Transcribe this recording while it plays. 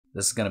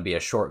This is going to be a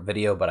short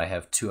video, but I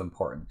have two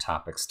important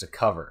topics to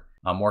cover.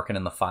 I'm working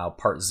in the file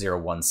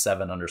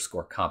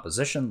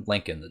part017_composition,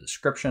 link in the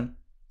description.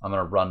 I'm going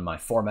to run my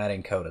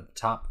formatting code at the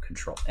top,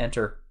 Control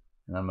Enter,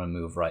 and I'm going to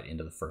move right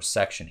into the first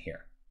section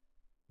here.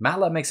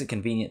 Matlab makes it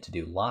convenient to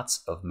do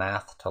lots of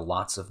math to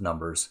lots of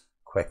numbers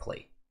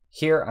quickly.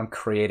 Here I'm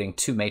creating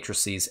two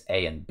matrices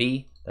A and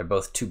B. They're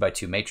both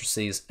 2x2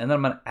 matrices, and then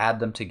I'm going to add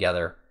them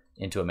together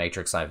into a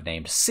matrix I've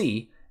named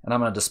C, and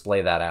I'm going to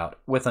display that out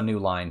with a new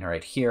line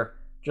right here,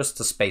 just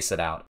to space it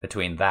out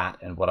between that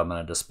and what I'm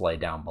going to display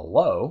down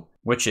below,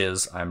 which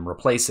is I'm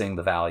replacing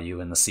the value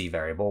in the C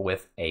variable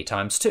with A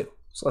times 2.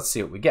 So let's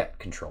see what we get.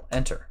 Control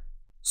Enter.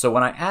 So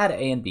when I add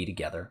A and B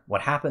together,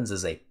 what happens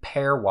is a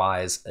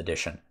pairwise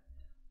addition.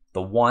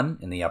 The 1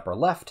 in the upper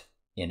left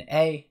in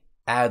A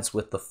adds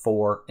with the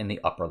 4 in the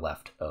upper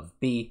left of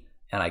B,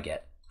 and I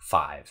get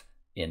 5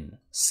 in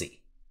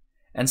C.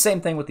 And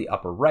same thing with the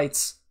upper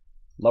rights,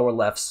 lower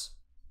lefts,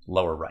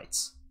 lower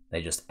rights.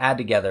 They just add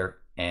together,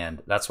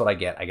 and that's what I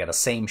get. I get a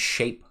same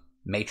shape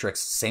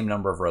matrix, same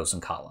number of rows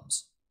and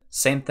columns.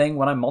 Same thing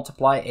when I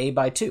multiply A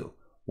by 2.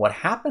 What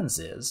happens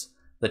is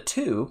the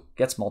 2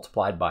 gets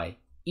multiplied by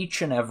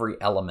each and every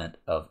element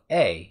of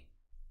A,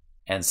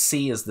 and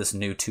C is this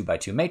new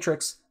 2x2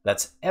 matrix.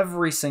 That's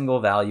every single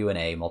value in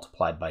A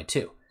multiplied by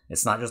 2.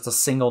 It's not just a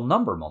single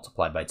number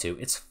multiplied by 2,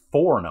 it's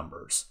 4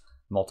 numbers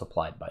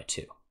multiplied by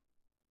 2.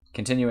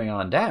 Continuing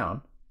on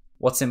down,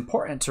 what's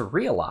important to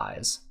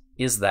realize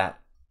is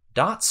that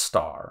dot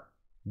star,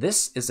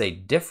 this is a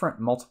different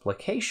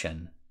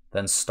multiplication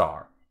than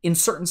star in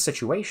certain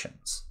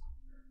situations.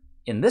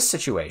 In this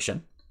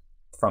situation,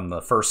 from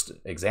the first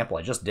example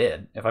I just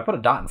did, if I put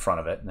a dot in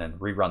front of it and then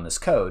rerun this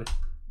code,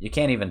 you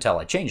can't even tell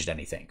I changed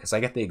anything because I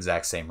get the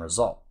exact same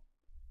result.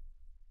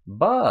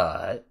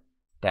 But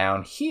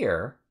down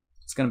here,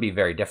 it's going to be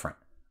very different.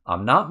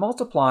 I'm not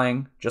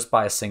multiplying just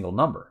by a single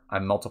number.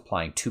 I'm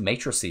multiplying two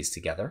matrices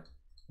together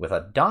with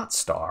a dot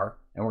star,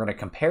 and we're going to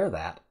compare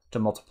that to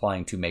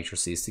multiplying two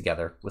matrices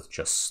together with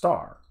just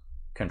star.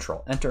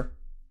 Control Enter.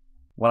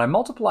 When I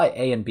multiply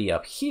A and B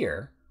up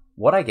here,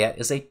 what I get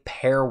is a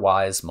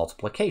pairwise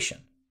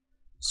multiplication.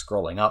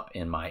 Scrolling up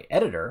in my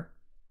editor,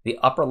 the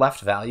upper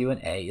left value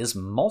in A is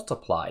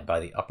multiplied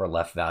by the upper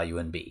left value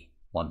in B.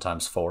 1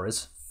 times 4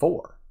 is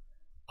 4.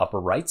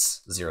 Upper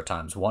rights, 0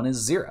 times 1 is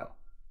 0.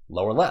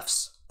 Lower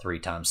lefts, 3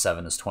 times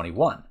 7 is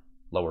 21.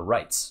 Lower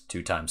rights,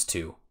 2 times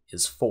 2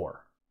 is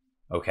 4.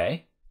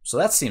 Okay, so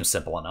that seems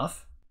simple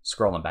enough.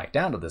 Scrolling back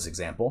down to this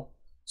example,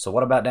 so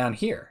what about down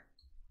here?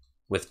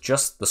 With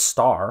just the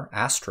star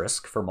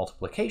asterisk for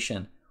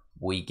multiplication,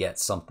 we get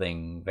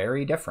something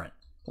very different.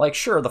 Like,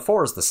 sure, the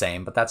 4 is the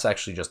same, but that's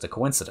actually just a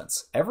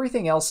coincidence.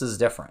 Everything else is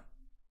different.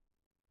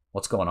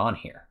 What's going on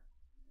here?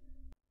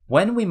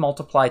 When we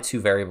multiply two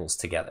variables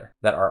together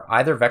that are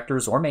either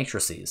vectors or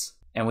matrices,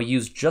 and we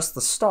use just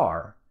the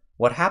star,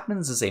 what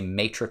happens is a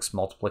matrix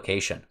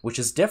multiplication, which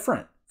is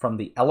different from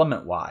the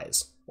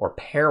elementwise or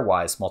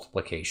pairwise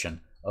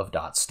multiplication of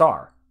dot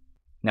star.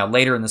 Now,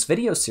 later in this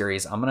video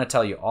series, I'm going to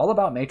tell you all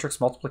about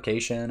matrix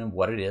multiplication and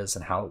what it is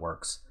and how it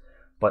works.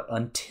 But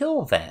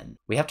until then,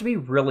 we have to be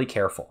really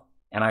careful.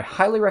 And I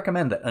highly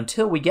recommend that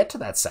until we get to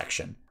that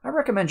section, I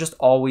recommend just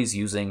always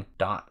using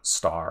dot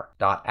star,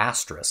 dot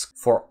asterisk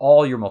for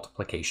all your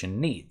multiplication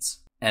needs.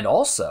 And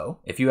also,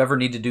 if you ever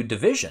need to do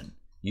division,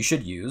 you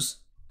should use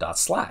dot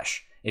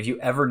slash. If you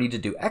ever need to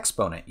do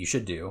exponent, you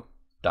should do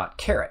dot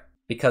caret.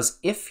 Because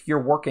if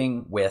you're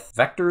working with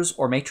vectors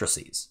or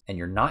matrices and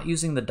you're not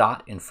using the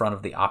dot in front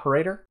of the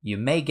operator, you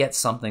may get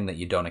something that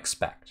you don't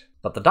expect.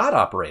 But the dot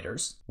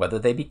operators, whether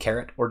they be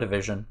caret or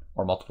division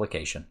or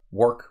multiplication,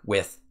 work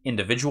with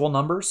individual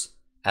numbers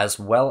as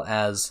well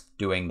as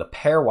doing the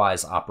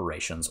pairwise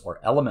operations or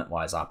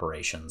elementwise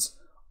operations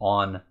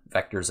on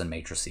vectors and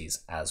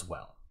matrices as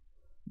well.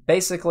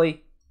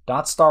 Basically,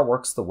 dot star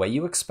works the way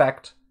you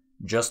expect,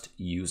 just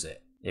use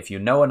it. If you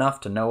know enough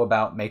to know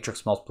about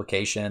matrix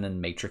multiplication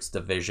and matrix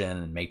division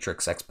and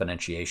matrix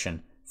exponentiation,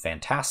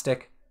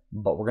 fantastic,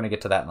 but we're going to get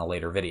to that in a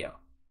later video.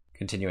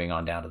 Continuing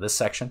on down to this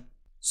section.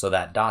 So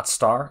that dot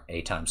star,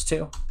 A times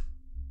 2,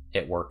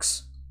 it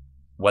works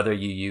whether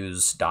you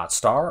use dot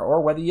star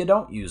or whether you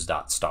don't use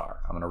dot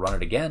star. I'm going to run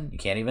it again. You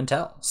can't even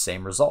tell.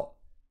 Same result.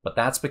 But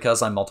that's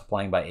because I'm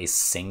multiplying by a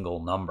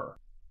single number.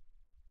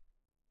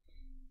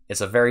 It's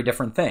a very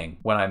different thing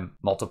when I'm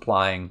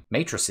multiplying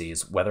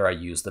matrices, whether I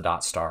use the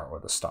dot star or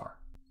the star.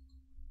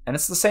 And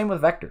it's the same with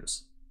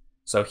vectors.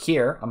 So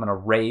here, I'm going to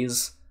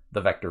raise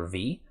the vector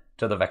v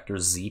to the vector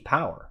z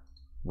power.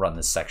 Run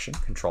this section,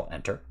 Control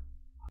Enter.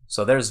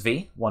 So there's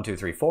v, 1, 2,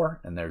 3, 4,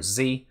 and there's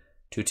z,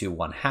 2, 2,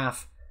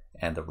 1/2,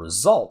 and the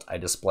result I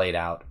displayed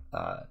out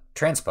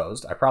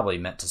transposed. I probably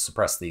meant to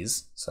suppress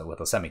these, so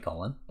with a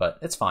semicolon, but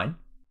it's fine.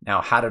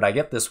 Now, how did I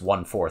get this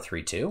 1, 4,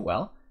 3, 2?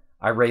 Well,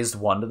 I raised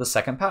 1 to the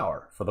second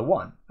power for the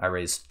 1. I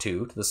raised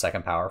 2 to the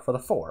second power for the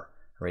 4.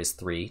 I raised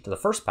 3 to the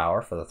first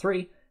power for the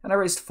 3, and I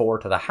raised 4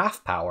 to the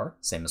half power,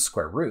 same as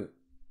square root,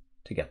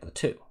 to get the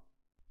 2.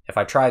 If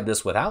I tried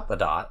this without the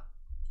dot,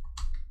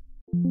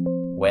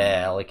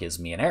 Well, it gives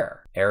me an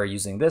error. Error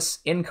using this,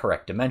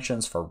 incorrect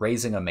dimensions for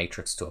raising a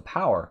matrix to a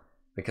power,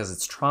 because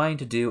it's trying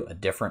to do a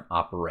different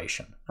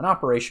operation. An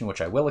operation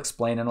which I will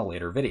explain in a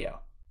later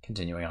video.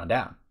 Continuing on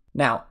down.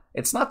 Now,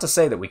 it's not to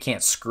say that we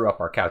can't screw up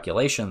our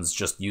calculations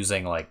just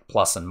using like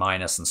plus and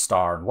minus and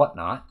star and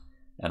whatnot.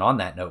 And on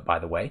that note, by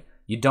the way,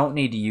 you don't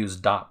need to use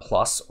dot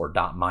plus or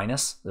dot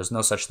minus. There's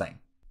no such thing.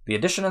 The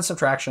addition and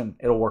subtraction,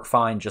 it'll work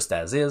fine just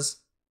as is.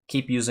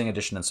 Keep using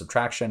addition and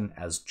subtraction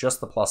as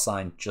just the plus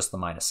sign, just the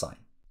minus sign.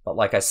 But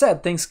like I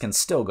said, things can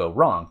still go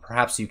wrong.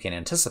 Perhaps you can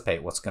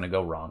anticipate what's going to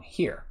go wrong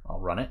here.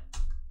 I'll run it.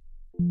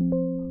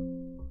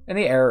 And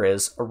the error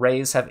is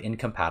arrays have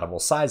incompatible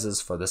sizes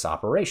for this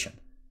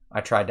operation.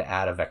 I tried to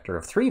add a vector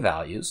of 3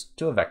 values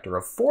to a vector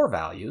of 4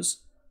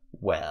 values.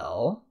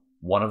 Well,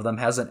 one of them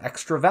has an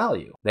extra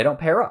value. They don't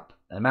pair up,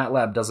 and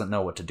Matlab doesn't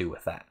know what to do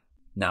with that.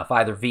 Now, if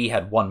either v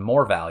had one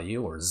more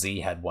value or z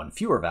had one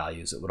fewer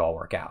values, it would all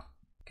work out.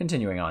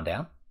 Continuing on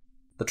down.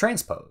 The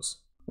transpose.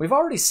 We've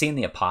already seen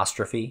the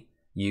apostrophe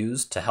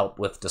used to help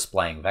with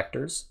displaying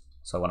vectors.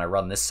 So when I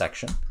run this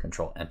section,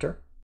 Control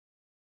Enter,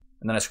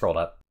 and then I scrolled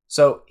up.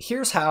 So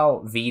here's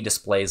how v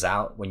displays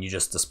out when you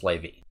just display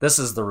v. This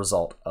is the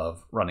result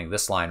of running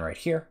this line right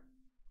here.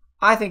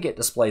 I think it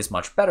displays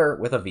much better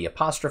with a v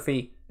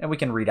apostrophe, and we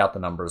can read out the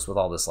numbers with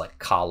all this like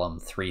column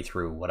 3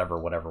 through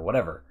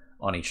whatever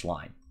on each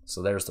line.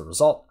 So there's the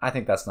result. I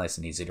think that's nice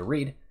and easy to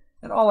read.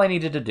 And all I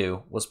needed to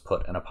do was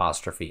put an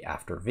apostrophe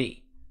after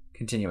v.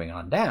 Continuing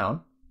on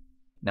down,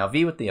 now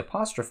v with the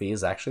apostrophe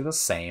is actually the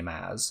same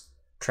as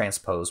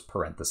transpose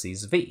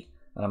parentheses v.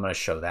 And I'm going to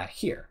show that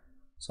here.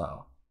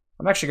 So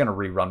I'm actually going to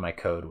rerun my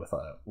code with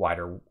a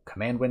wider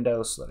command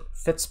window so that it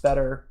fits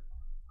better.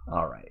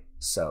 All right,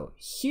 so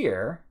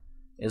here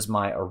is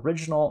my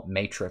original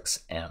matrix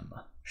M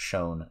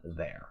shown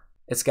there.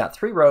 It's got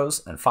 3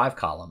 rows and 5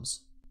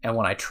 columns. And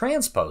when I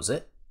transpose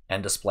it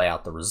and display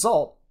out the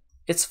result,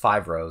 it's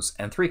 5 rows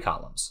and 3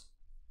 columns.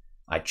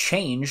 I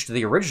changed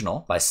the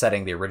original by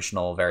setting the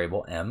original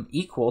variable m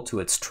equal to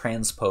its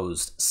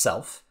transposed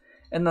self,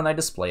 and then I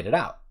displayed it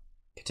out.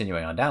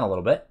 Continuing on down a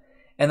little bit,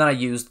 and then I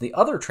used the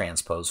other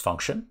transpose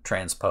function,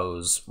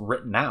 transpose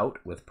written out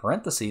with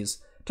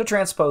parentheses, to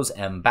transpose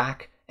m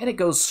back, and it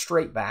goes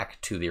straight back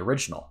to the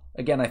original.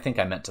 Again, I think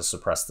I meant to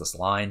suppress this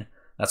line.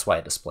 That's why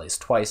it displays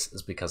twice,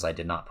 is because I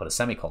did not put a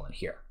semicolon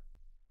here.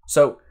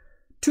 So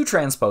 2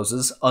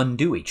 transposes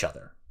undo each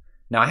other.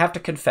 Now I have to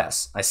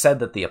confess, I said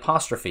that the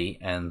apostrophe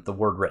and the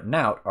word written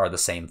out are the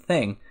same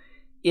thing.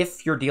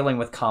 If you're dealing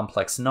with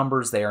complex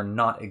numbers, they are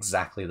not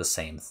exactly the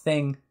same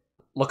thing.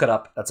 Look it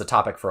up, that's a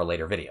topic for a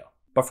later video.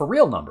 But for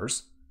real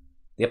numbers,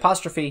 the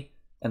apostrophe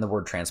and the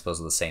word transpose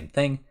are the same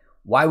thing.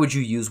 Why would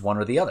you use one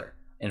or the other?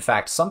 In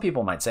fact, some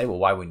people might say, well,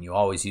 why wouldn't you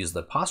always use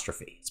the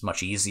apostrophe? It's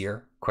much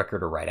easier, quicker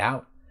to write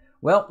out.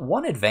 Well,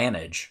 one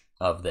advantage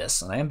of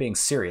this, and I am being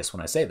serious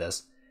when I say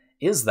this,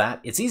 is that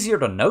it's easier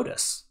to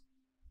notice.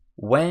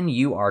 When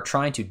you are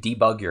trying to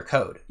debug your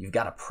code, you've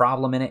got a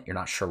problem in it, you're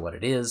not sure what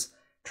it is,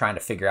 trying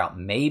to figure out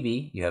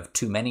maybe you have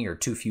too many or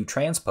too few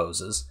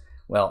transposes.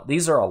 Well,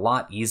 these are a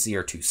lot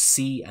easier to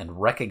see and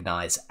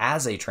recognize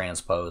as a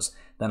transpose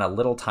than a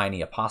little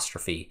tiny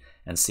apostrophe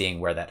and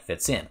seeing where that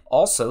fits in.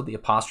 Also, the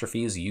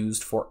apostrophe is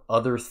used for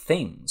other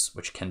things,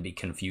 which can be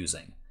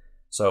confusing.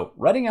 So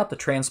writing out the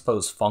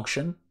transpose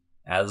function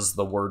as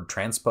the word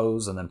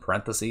transpose and then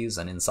parentheses,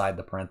 and inside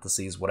the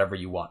parentheses whatever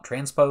you want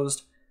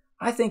transposed,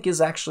 I think is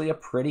actually a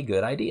pretty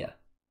good idea.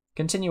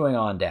 Continuing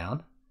on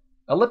down,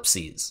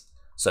 ellipses.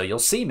 So you'll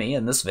see me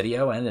in this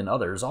video and in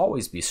others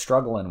always be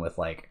struggling with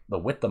like the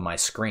width of my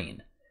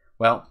screen.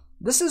 Well,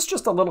 this is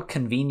just a little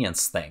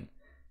convenience thing.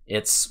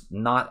 It's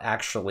not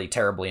actually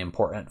terribly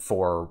important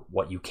for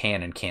what you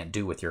can and can't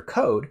do with your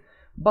code,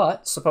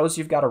 but suppose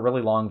you've got a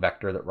really long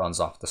vector that runs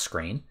off the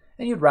screen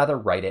and you'd rather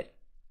write it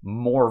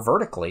more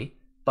vertically,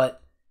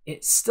 but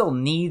it still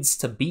needs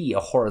to be a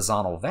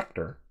horizontal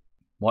vector.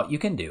 What you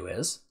can do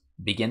is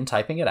begin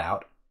typing it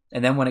out,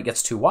 and then when it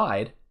gets too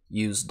wide,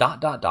 use ...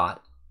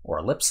 or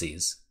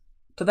ellipses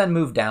to then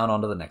move down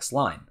onto the next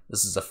line.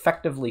 This is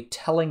effectively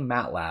telling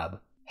Matlab,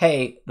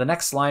 hey, the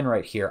next line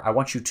right here, I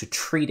want you to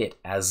treat it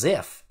as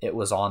if it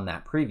was on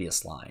that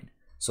previous line.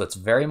 So it's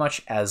very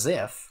much as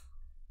if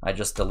I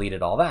just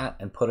deleted all that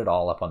and put it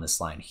all up on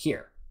this line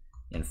here.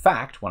 In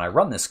fact, when I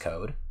run this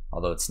code,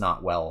 although it's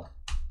not well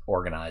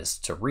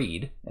organized to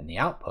read in the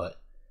output,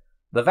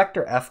 the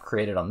vector f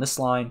created on this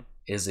line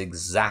is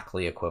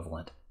exactly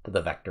equivalent to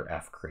the vector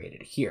f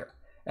created here.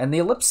 And the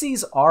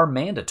ellipses are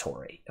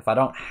mandatory. If I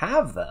don't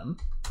have them,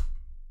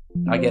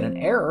 I get an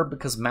error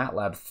because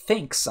Matlab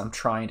thinks I'm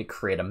trying to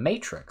create a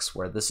matrix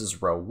where this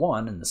is row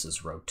 1 and this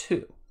is row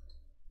 2.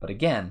 But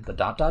again,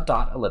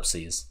 the ...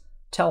 ellipses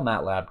tell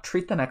Matlab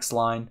treat the next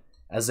line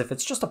as if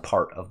it's just a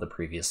part of the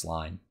previous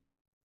line.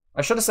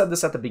 I should have said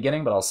this at the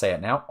beginning, but I'll say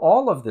it now.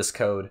 All of this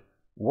code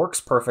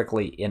works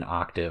perfectly in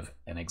Octave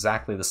and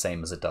exactly the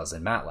same as it does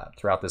in Matlab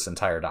throughout this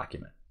entire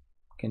document.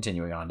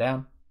 Continuing on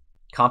down,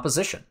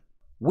 composition.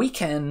 We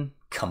can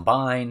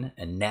combine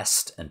and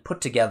nest and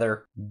put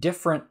together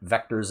different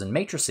vectors and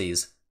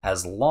matrices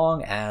as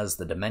long as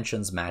the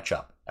dimensions match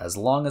up, as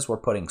long as we're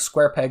putting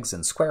square pegs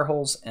in square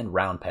holes and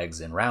round pegs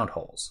in round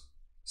holes.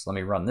 So let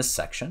me run this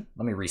section.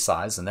 Let me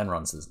resize and then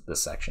run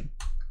this section.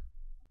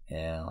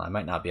 And I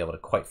might not be able to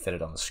quite fit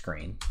it on the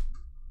screen.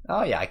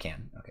 Oh yeah, I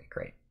can. Okay,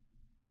 great.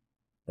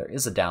 There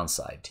is a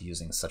downside to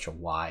using such a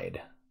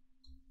large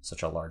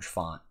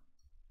font.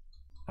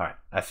 All right,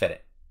 I fit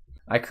it.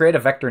 I create a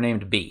vector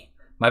named b.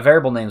 My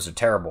variable names are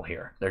terrible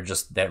here.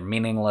 They're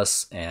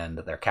meaningless and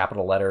they're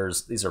capital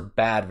letters. These are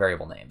bad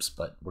variable names,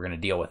 but we're going to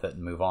deal with it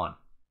and move on.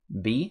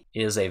 B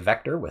is a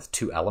vector with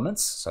 2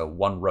 elements, so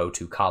 1 row,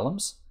 2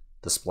 columns.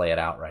 Display it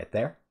out right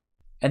there.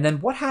 And then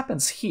what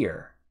happens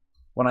here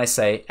when I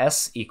say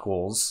s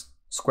equals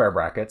square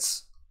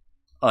brackets,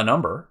 a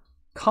number,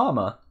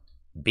 comma,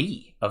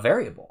 b, a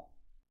variable?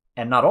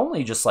 And not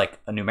only just like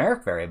a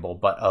numeric variable,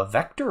 but a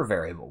vector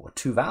variable with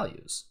 2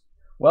 values.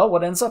 Well,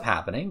 what ends up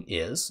happening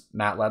is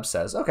Matlab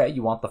says, okay,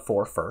 you want the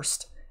 4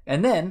 first,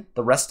 and then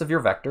the rest of your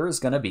vector is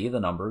going to be the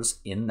numbers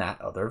in that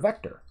other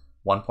vector.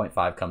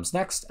 1.5 comes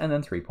next, and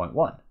then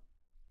 3.1.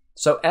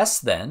 So S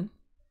then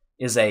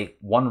is a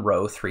 1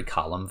 row, 3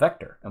 column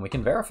vector, and we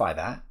can verify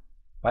that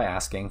by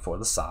asking for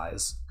the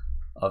size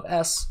of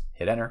S,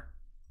 hit enter,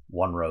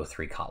 1 row,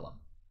 3 column.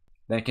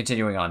 Then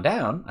continuing on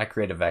down, I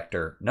create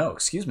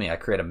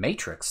a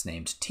matrix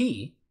named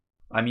T.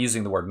 I'm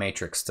using the word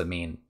matrix to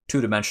mean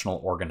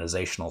 2-dimensional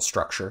organizational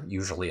structure,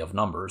 usually of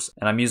numbers,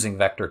 and I'm using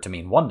vector to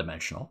mean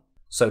 1-dimensional.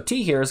 So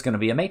T here is going to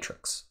be a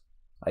matrix.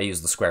 I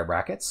use the square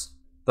brackets.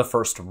 The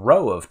first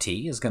row of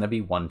T is going to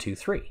be 1, 2,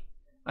 3.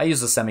 I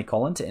use a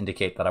semicolon to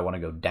indicate that I want to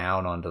go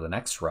down onto the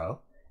next row.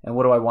 And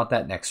what do I want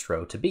that next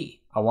row to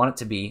be? I want it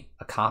to be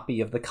a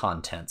copy of the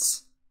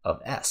contents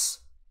of S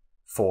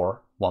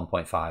for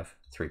 1.5,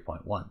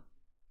 3.1.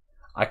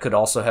 I could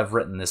also have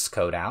written this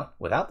code out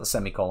without the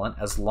semicolon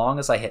as long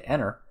as I hit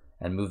enter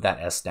and move that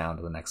S down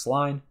to the next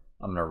line.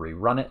 I'm going to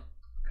rerun it,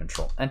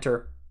 control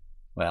enter.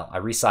 Well, I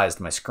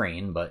resized my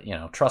screen, but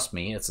trust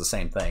me, it's the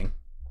same thing.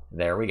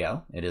 There we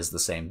go, it is the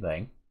same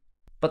thing.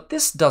 But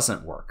this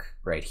doesn't work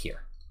right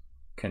here.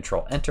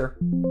 Control enter.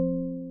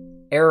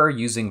 Error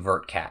using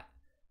vertcat.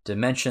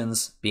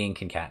 Dimensions being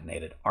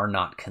concatenated are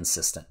not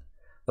consistent.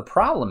 The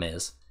problem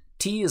is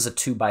T is a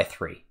 2 by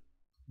 3,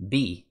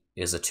 B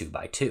is a 2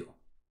 by 2.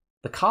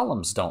 The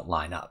columns don't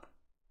line up.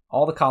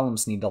 All the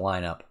columns need to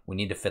line up. We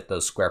need to fit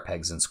those square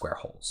pegs in square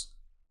holes.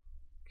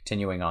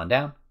 Continuing on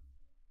down,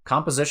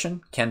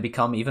 composition can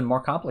become even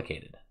more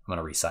complicated. I'm going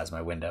to resize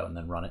my window and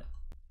then run it.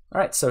 All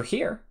right, so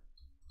here,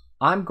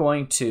 I'm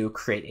going to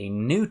create a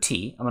new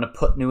T. I'm going to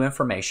put new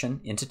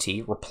information into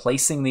T,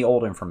 replacing the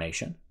old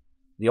information.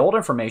 The old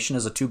information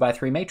is a 2 by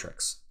 3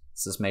 matrix.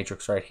 It's this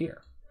matrix right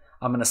here.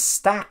 I'm going to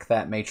stack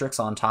that matrix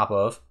on top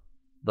of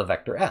the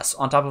vector S,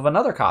 on top of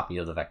another copy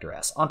of the vector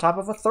S, on top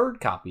of a third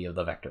copy of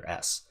the vector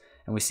S.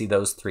 And we see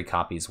those 3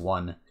 copies,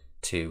 1,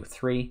 2,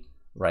 3,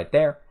 right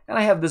there. And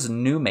I have this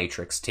new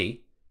matrix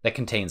T that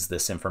contains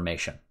this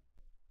information.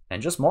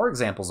 And just more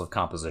examples of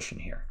composition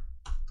here.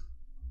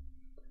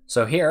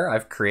 So here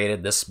I've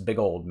created this big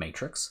old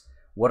matrix.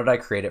 What did I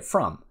create it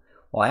from?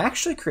 Well, I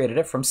actually created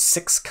it from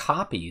 6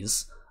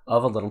 copies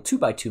of a little 2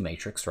 by 2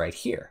 matrix right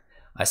here.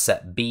 I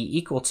set B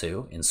equal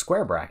to, in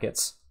square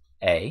brackets,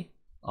 A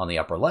on the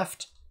upper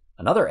left,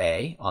 another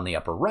A on the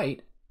upper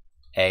right,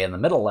 A in the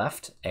middle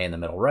left, A in the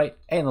middle right,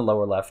 A in the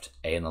lower left,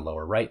 A in the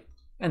lower right,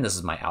 and this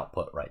is my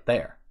output right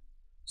there.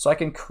 So I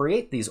can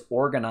create these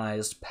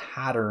organized,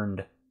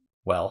 patterned,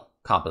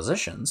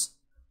 compositions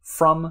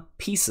from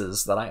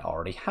pieces that I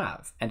already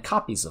have, and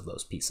copies of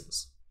those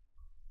pieces.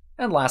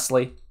 And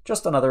lastly,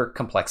 just another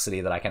complexity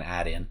that I can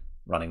add in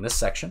running this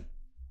section.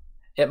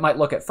 It might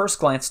look at first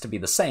glance to be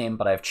the same,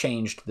 but I've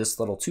changed this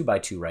little 2 by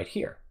 2 right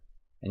here.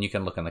 And you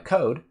can look in the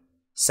code,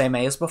 same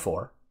A as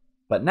before,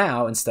 but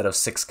now instead of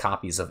 6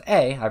 copies of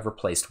A, I've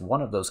replaced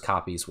one of those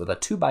copies with a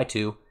 2 by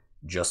 2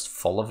 just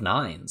full of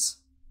 9s.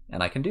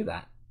 And I can do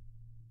that.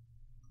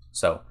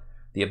 So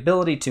the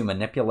ability to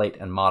manipulate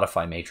and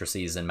modify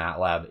matrices in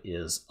Matlab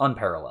is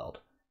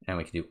unparalleled. And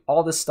we can do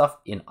all this stuff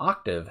in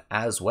Octave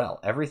as well.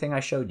 Everything I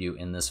showed you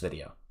in this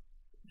video.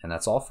 And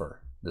that's all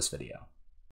for this video.